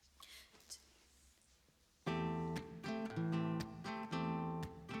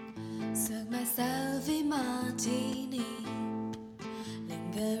myself a martini,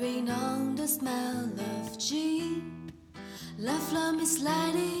 lingering on the smell of gin. Love from is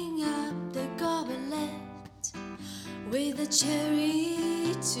lighting up the goblet with a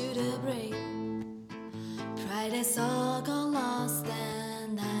cherry to the brain. Pride has all gone lost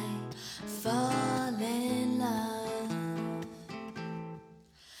and I fall in love.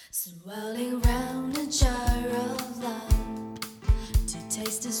 Swirling round a jar of love to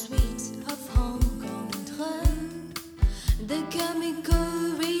taste the sweet of Hong Kong entre. The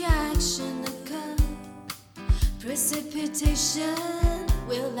chemical reaction occurs. Precipitation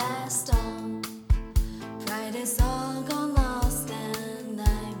will last on. Pride is all gone lost and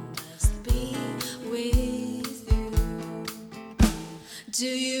I must be with you. Do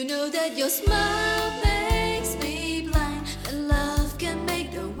you know that your smile makes me blind? That love can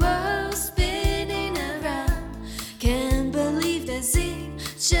make the world spinning around. Can't believe that it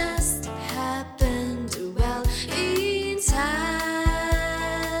just happened well in time.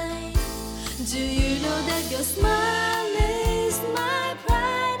 Do you know that your smile is my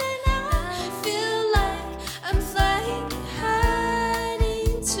pride and I feel like I'm flying high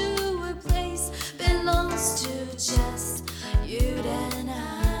into a place belongs to just you and I.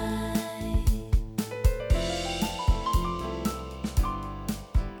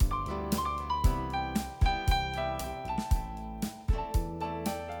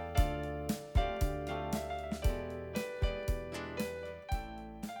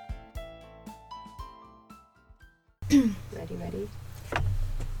 Ready?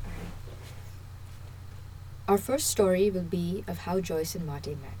 Our first story will be of how Joyce and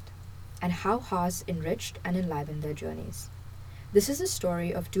Marty met, and how Haas enriched and enlivened their journeys. This is a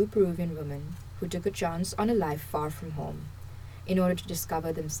story of two Peruvian women who took a chance on a life far from home, in order to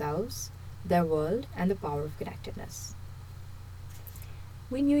discover themselves, their world, and the power of connectedness.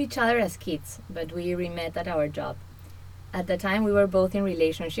 We knew each other as kids, but we re-met at our job. At the time, we were both in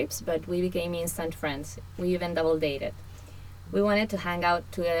relationships, but we became instant friends. We even double dated. We wanted to hang out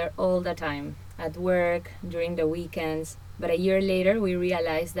together all the time, at work, during the weekends, but a year later we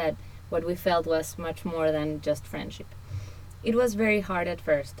realized that what we felt was much more than just friendship. It was very hard at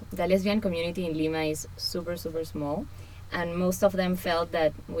first. The lesbian community in Lima is super small, and most of them felt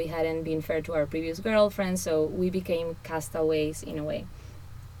that we hadn't been fair to our previous girlfriends, so we became castaways in a way.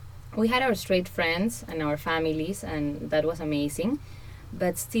 We had our straight friends and our families, and that was amazing.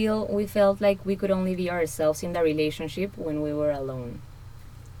 But still, we felt like we could only be ourselves in the relationship when we were alone.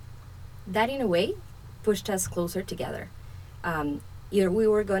 That, in a way, pushed us closer together. Either we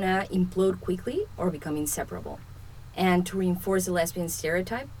were gonna implode quickly or become inseparable. And to reinforce the lesbian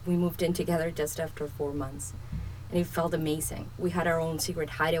stereotype, we moved in together just after 4 months. And it felt amazing. We had our own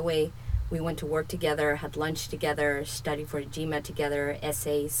secret hideaway. We went to work together, had lunch together, studied for GMAT together,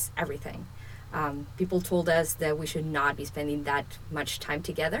 essays, everything. People told us that we should not be spending that much time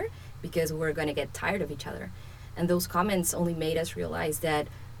together because we were going to get tired of each other. And those comments only made us realize that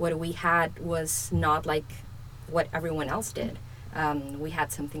what we had was not like what everyone else did. We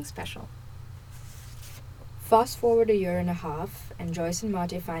had something special. Fast forward a year and a half, and Joyce and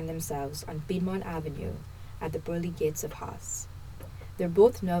Marty find themselves on Piedmont Avenue at the pearly gates of Haas. They're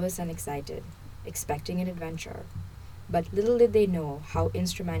both nervous and excited, expecting an adventure, but little did they know how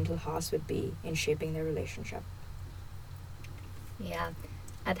instrumental Haas would be in shaping their relationship. Yeah,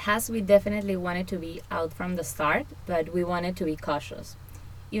 at Haas we definitely wanted to be out from the start, but we wanted to be cautious.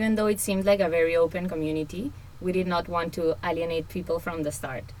 Even though it seemed like a very open community, we did not want to alienate people from the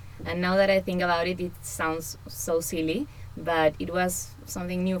start. And now that I think about it, it sounds so silly, but it was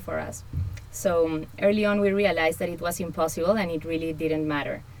something new for us. So early on we realized that it was impossible and it really didn't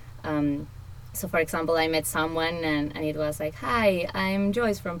matter. So for example, I met someone and it was like, "Hi, I'm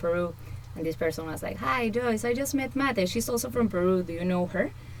Joyce from Peru." And this person was like, "Hi, Joyce, I just met Mate. She's also from Peru. Do you know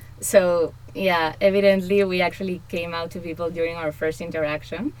her?" So yeah, evidently we actually came out to people during our first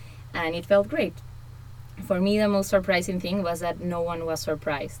interaction and it felt great. For me, the most surprising thing was that no one was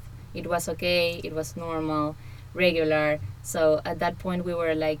surprised. It was okay, it was normal, regular. So at that point we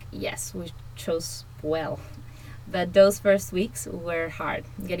were like, yes, we chose well. But those first weeks were hard,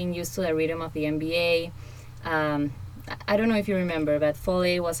 getting used to the rhythm of the MBA. I don't know if you remember, but fall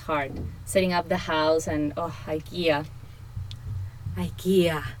day was hard. Setting up the house and, IKEA.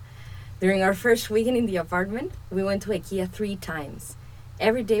 IKEA. During our first weekend in the apartment, we went to IKEA 3 times.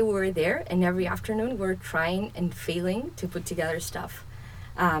 Every day we were there, and every afternoon we were trying and failing to put together stuff.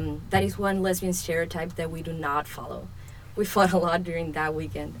 That is one lesbian stereotype that we do not follow. We fought a lot during that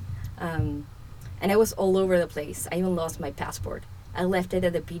weekend. And I was all over the place. I even lost my passport. I left it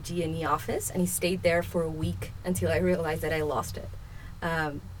at the PG&E office, and it stayed there for a week until I realized that I lost it.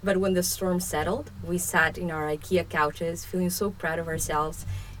 But when the storm settled, we sat in our IKEA couches, feeling so proud of ourselves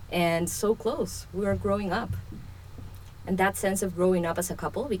and so close. We were growing up. And that sense of growing up as a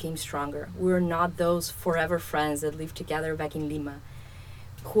couple became stronger. We were not those forever friends that lived together back in Lima,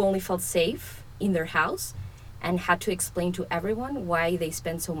 who only felt safe in their house and had to explain to everyone why they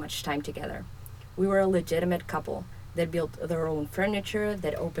spent so much time together. We were a legitimate couple that built their own furniture,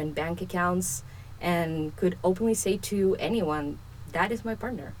 that opened bank accounts, and could openly say to anyone, that is my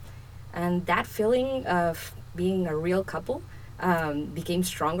partner. And that feeling of being a real couple became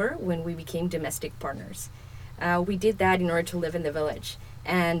stronger when we became domestic partners. We did that in order to live in the village.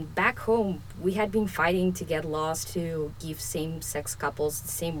 And back home, we had been fighting to get laws to give same sex couples the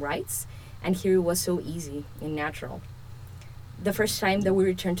same rights, and here it was so easy and natural. The first time that we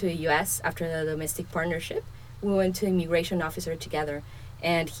returned to the US after the domestic partnership, we went to the immigration officer together,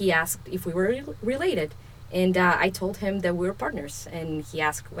 and he asked if we were related. And I told him that we were partners, and he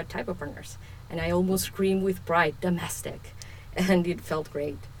asked what type of partners. And I almost screamed with pride, domestic. And it felt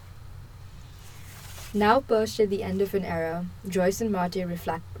great. Now perched at the end of an era, Joyce and Mate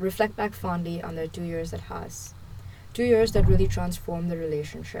reflect back fondly on their 2 years at Haas. 2 years that really transformed the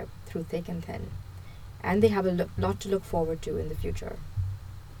relationship through thick and thin. And they have a lot to look forward to in the future.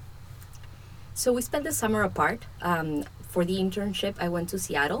 So we spent the summer apart. For the internship, I went to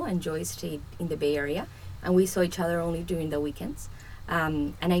Seattle, and Joyce stayed in the Bay Area, and we saw each other only during the weekends.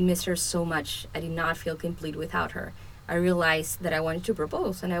 And I missed her so much. I did not feel complete without her. I realized that I wanted to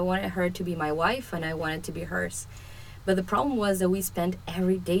propose, and I wanted her to be my wife, and I wanted to be hers. But the problem was that we spent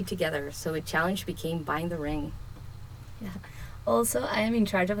every day together, so a challenge became buying the ring. Yeah. Also, I am in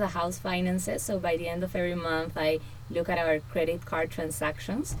charge of the house finances, so by the end of every month, I look at our credit card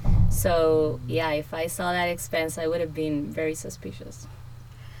transactions. So, yeah, if I saw that expense, I would have been very suspicious.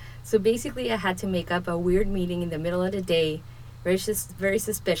 So basically, I had to make up a weird meeting in the middle of the day, very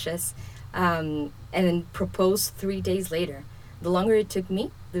suspicious, and then propose 3 days later. The longer it took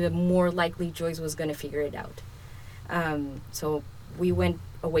me, the more likely Joyce was going to figure it out. So we went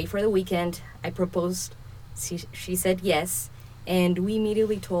away for the weekend. I proposed. She said yes, and we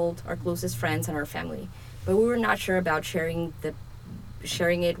immediately told our closest friends and our family. But we were not sure about sharing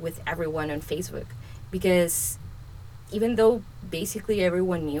it with everyone on Facebook, because even though basically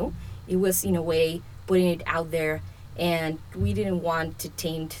everyone knew, it was in a way putting it out there, and we didn't want to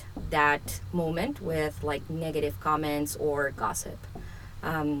taint that moment with like negative comments or gossip.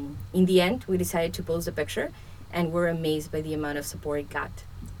 In the end, we decided to post a picture, and we're amazed by the amount of support it got.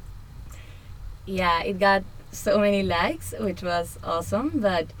 Yeah, it got so many likes, which was awesome.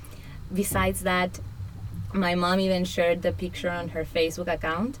 But besides that, my mom even shared the picture on her Facebook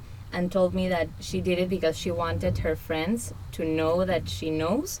account and told me that she did it because she wanted her friends to know that she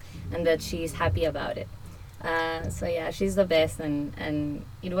knows and that she's happy about it. So yeah, she's the best, and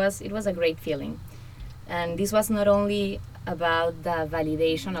it was a great feeling. And this was not only about the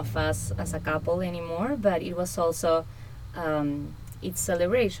validation of us as a couple anymore, but it was also its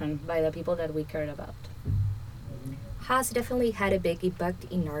celebration by the people that we cared about. Haas definitely had a big impact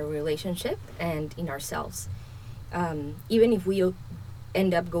in our relationship and in ourselves. Even if we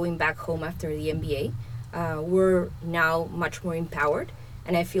end up going back home after the MBA, we're now much more empowered,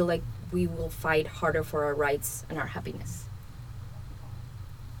 and I feel like we will fight harder for our rights and our happiness.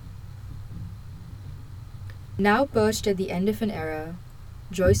 Now perched at the end of an era,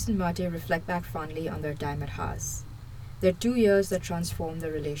 Joyce and Mate reflect back fondly on their time at Haas. Their 2 years that transformed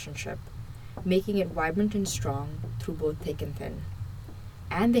their relationship, making it vibrant and strong through both thick and thin.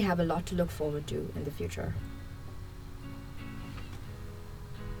 And they have a lot to look forward to in the future.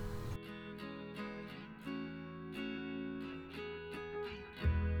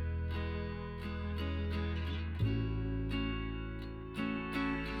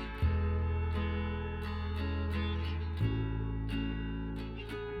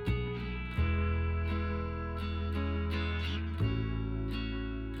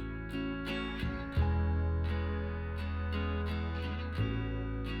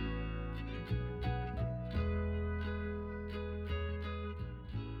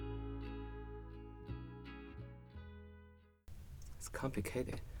 It's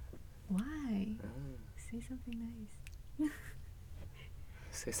complicated. Why? Say something nice.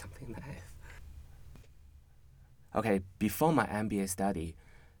 Say something nice. Okay, before my MBA study,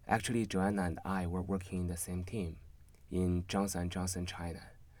 actually Joanna and I were working in the same team in Johnson & Johnson, China.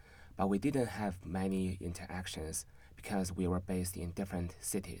 But we didn't have many interactions because we were based in different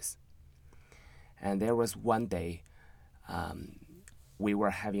cities. And there was one day, we were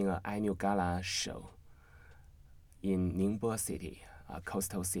having an annual gala show in Ningbo City, a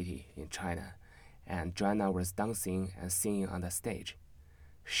coastal city in China. And Joanna was dancing and singing on the stage.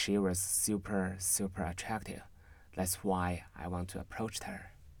 she was super, super attractive. That's why I want to approach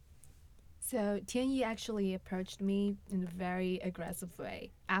her. So Tianyi actually approached me in a very aggressive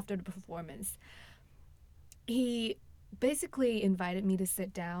way after the performance. He basically invited me to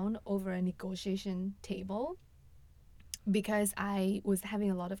sit down over a negotiation table because I was having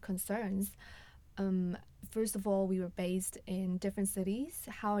a lot of concerns. First of all, we were based in different cities.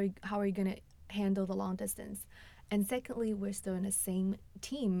 How are you going to handle the long distance? And secondly, we're still in the same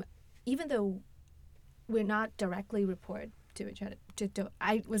team, even though we're not directly report to each other.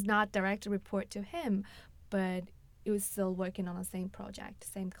 I was not direct report to him, but it was still working on the same project,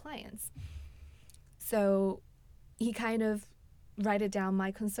 same clients. So he kind of wrote down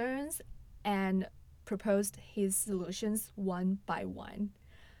my concerns and proposed his solutions one by one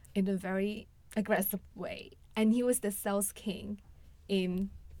in a very aggressive way. And he was the sales king in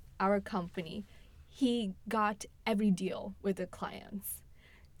our company. He got every deal with the clients.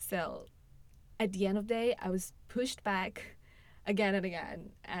 So at the end of the day, I was pushed back again and again,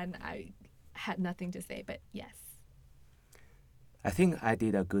 and I had nothing to say but yes. I think I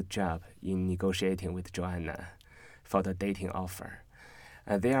did a good job in negotiating with Joanna for the dating offer.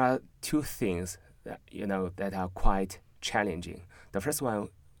 There are two things that are quite challenging. The first one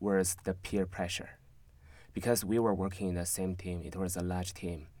was the peer pressure. Because we were working in the same team, it was a large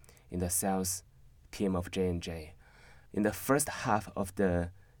team in the sales team of J&J. In the first half of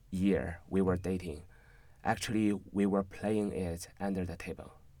the year we were dating, actually we were playing it under the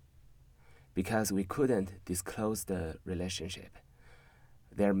table because we couldn't disclose the relationship.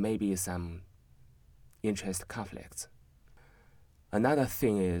 There may be some interest conflicts. Another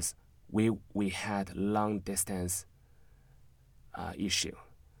thing is we had long distance issue.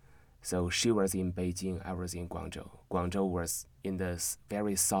 So she was in Beijing, I was in Guangzhou. Guangzhou was in the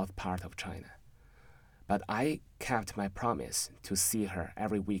very south part of China. But I kept my promise to see her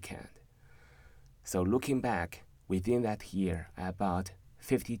every weekend. So looking back, within that year, I bought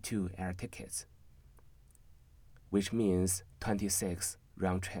 52 air tickets, which means 26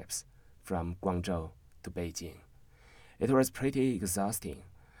 round trips from Guangzhou to Beijing. It was pretty exhausting.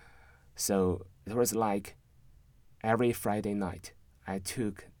 So it was like every Friday night, I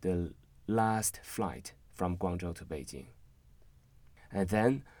took the last flight from Guangzhou to Beijing. And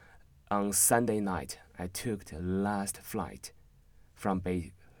then on Sunday night, I took the last flight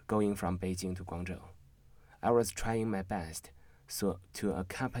going from Beijing to Guangzhou. I was trying my best to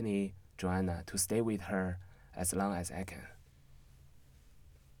accompany Joanna, to stay with her as long as I can.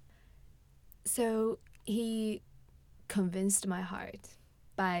 So he convinced my heart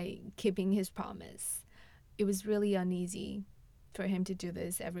by keeping his promise. It was really uneasy for him to do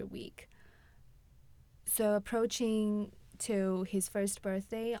this every week. So approaching to his first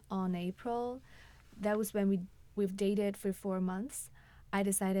birthday on April, that was when we've dated for 4 months. I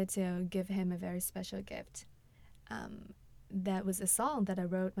decided to give him a very special gift. That was a song that I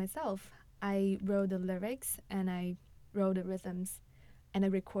wrote myself. I wrote the lyrics and I wrote the rhythms, and I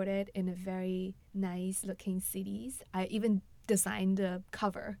recorded in a very nice looking CDs. I even designed the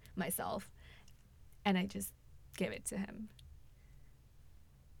cover myself, and I just gave it to him.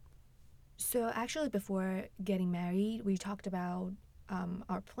 So actually, before getting married, we talked about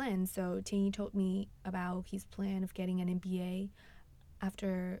our plan. So Tianyi told me about his plan of getting an MBA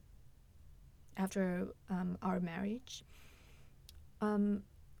after our marriage.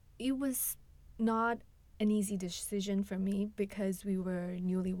 It was not an easy decision for me because we were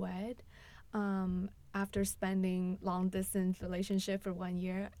newlywed. After spending long distance relationship for 1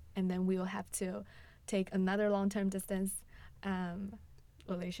 year, and then we will have to take another long-term distance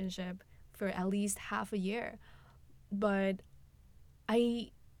relationship for at least half a year. But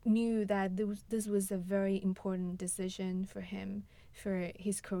I knew that this was a very important decision for him, for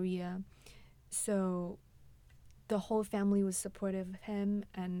his career. So the whole family was supportive of him,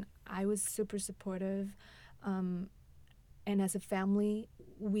 and I was super supportive. And as a family,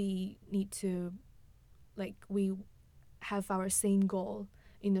 we need to, we have our same goal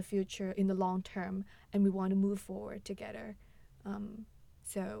in the future, in the long term, and we want to move forward together.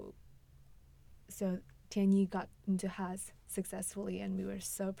 So Tianyi got into Haas successfully, and we were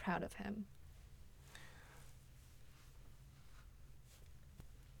so proud of him.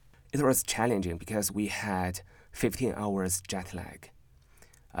 It was challenging because we had 15 hours jet lag.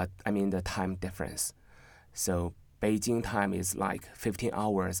 The time difference. So Beijing time is like 15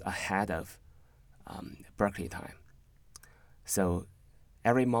 hours ahead of Berkeley time. So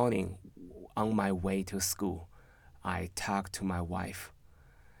every morning on my way to school, I talk to my wife.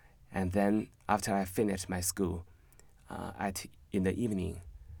 And then after I finished my school, in the evening,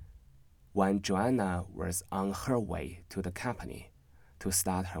 when Joanna was on her way to the company to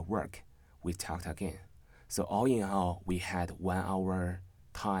start her work, we talked again. So all in all, we had 1 hour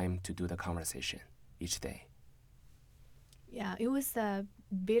time to do the conversation each day. Yeah, it was a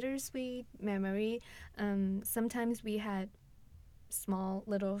bittersweet memory. Sometimes we had small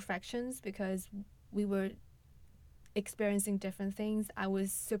little fractions because we were experiencing different things. I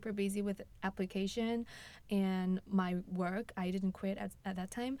was super busy with application and my work. I didn't quit at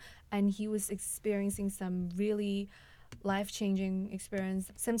that time. And he was experiencing some really life-changing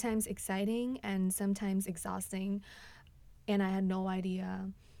experience, sometimes exciting and sometimes exhausting. And I had no idea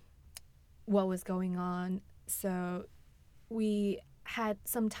what was going on. So we had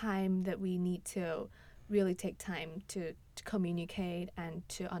some time that we need to really take time to communicate and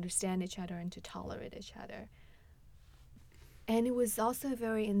to understand each other and to tolerate each other. And it was also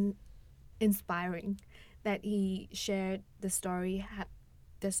very inspiring that he shared the story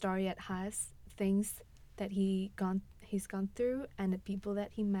at Haas, things that he's gone through and the people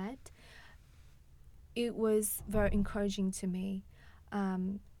that he met. It was very encouraging to me.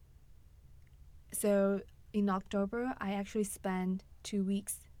 So in October, I actually spent 2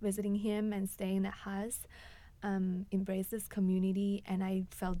 weeks visiting him and staying at Haas, embraced this community, and I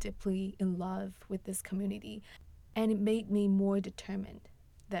felt deeply in love with this community. And it made me more determined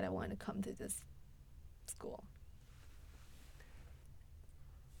that I want to come to this school.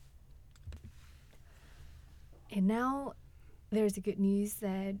 And now there's a good news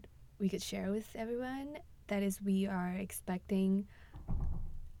that we could share with everyone. That is, we are expecting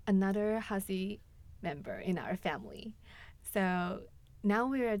another Hazi member in our family. So now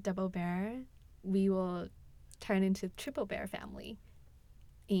we're a double bear. We will turn into triple bear family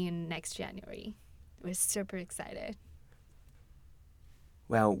in next January. We're super excited.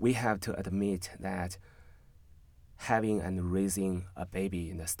 Well, we have to admit that having and raising a baby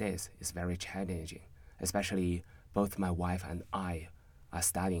in the States is very challenging, especially both my wife and I are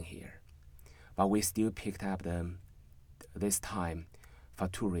studying here. But we still picked up this time for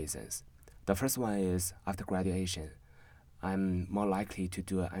 2 reasons. The first one is after graduation, I'm more likely to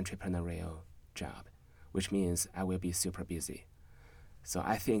do an entrepreneurial job, which means I will be super busy. So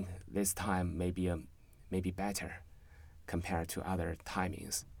I think this time may be better compared to other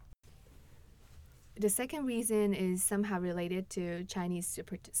timings. The second reason is somehow related to Chinese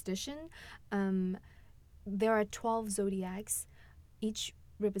superstition. There are 12 zodiacs, each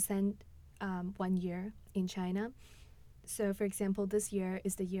represent 1 year in China. So, for example, this year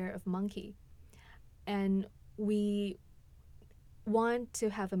is the year of monkey. And we want to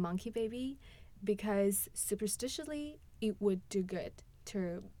have a monkey baby because superstitiously it would do good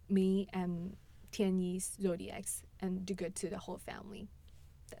to me and Tianyi's zodiacs and do good to the whole family.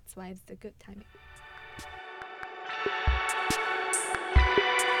 That's why it's a good timing.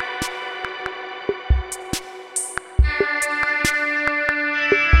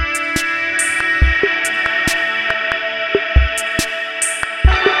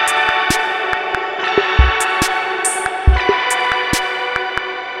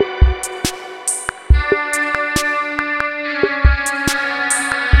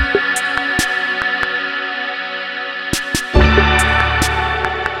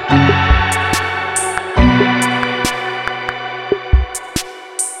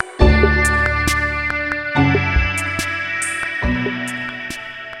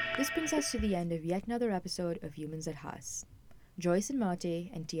 This brings us to the end of yet another episode of Humans at Haas. Joyce and Mate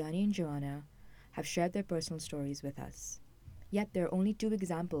and Tiani and Joanna have shared their personal stories with us. Yet they're only 2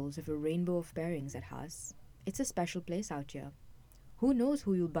 examples of a rainbow of pairings at Haas. It's a special place out here. Who knows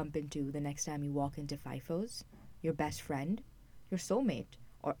who you'll bump into the next time you walk into FIFO's? Your best friend? Your soulmate?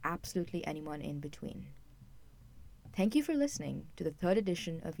 Or absolutely anyone in between? Thank you for listening to the 3rd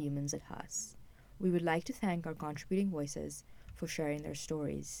edition of Humans at Haas. We would like to thank our contributing voices for sharing their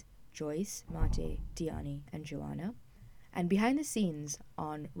stories, Joyce, Mate, Tiani, and Joanna. And behind the scenes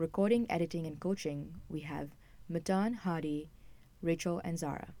on recording, editing, and coaching, we have Matan, Hadi, Rachel, and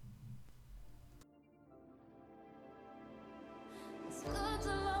Zara. It's good to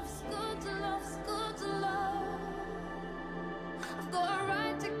love, it's good to love, it's good to love. I've got a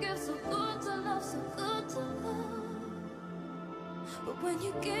right to give, so good to love, so good to love. But when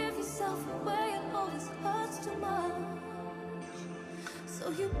you give yourself away, it always hurts too much. So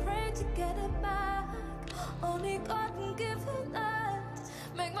you pray to get it back. Only God can give you that.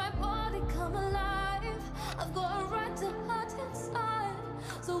 Make my body come alive. I've got a right to hurt inside.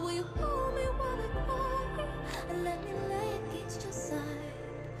 So will you hold me while I cry and let me